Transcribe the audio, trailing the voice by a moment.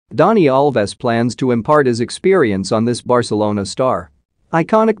Dani Alves plans to impart his experience on this Barcelona star.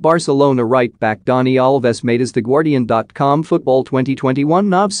 Iconic Barcelona right-back Dani Alves made his TheGuardian.com Football 2021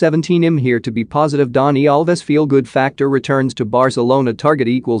 Nav 17 I'm here to be positive. Dani Alves feel-good factor returns to Barcelona. Target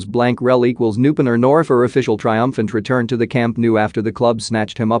equals blank rel equals Nupener Norfer official triumphant return to the Camp Nou after the club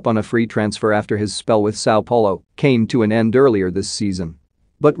snatched him up on a free transfer after his spell with Sao Paulo came to an end earlier this season.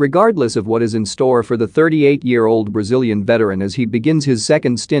 But regardless of what is in store for the 38-year-old Brazilian veteran as he begins his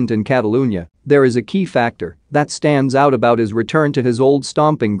second stint in Catalonia, there is a key factor that stands out about his return to his old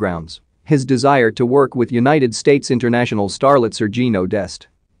stomping grounds: his desire to work with United States international starlet Sergiño Dest.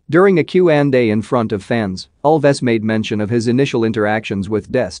 During a Q&A in front of fans, Alves made mention of his initial interactions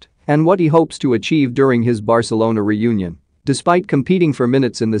with Dest and what he hopes to achieve during his Barcelona reunion. Despite competing for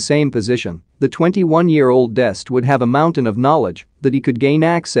minutes in the same position, the 21-year-old Dest would have a mountain of knowledge that he could gain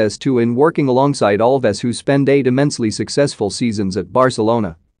access to in working alongside Alves, who spent 8 immensely successful seasons at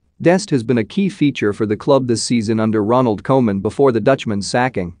Barcelona. Dest has been a key feature for the club this season under Ronald Koeman before the Dutchman's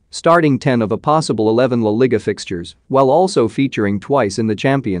sacking, starting 10 of a possible 11 La Liga fixtures while also featuring twice in the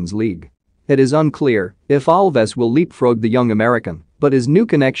Champions League. It is unclear if Alves will leapfrog the young American, but his new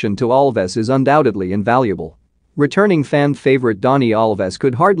connection to Alves is undoubtedly invaluable. Returning fan favorite Dani Alves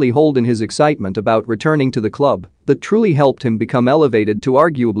could hardly hold in his excitement about returning to the club that truly helped him become elevated to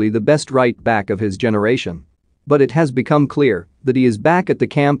arguably the best right-back of his generation. But it has become clear that he is back at the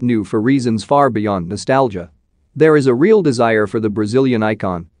Camp Nou for reasons far beyond nostalgia. There is a real desire for the Brazilian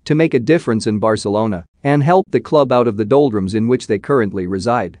icon to make a difference in Barcelona and help the club out of the doldrums in which they currently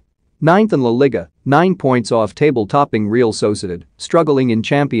reside. 9th in La Liga, 9 points off table-topping Real Sociedad, struggling in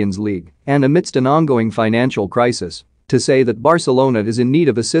Champions League, and amidst an ongoing financial crisis. To say that Barcelona is in need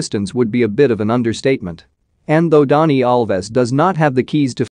of assistance would be a bit of an understatement. And though Dani Alves does not have the keys to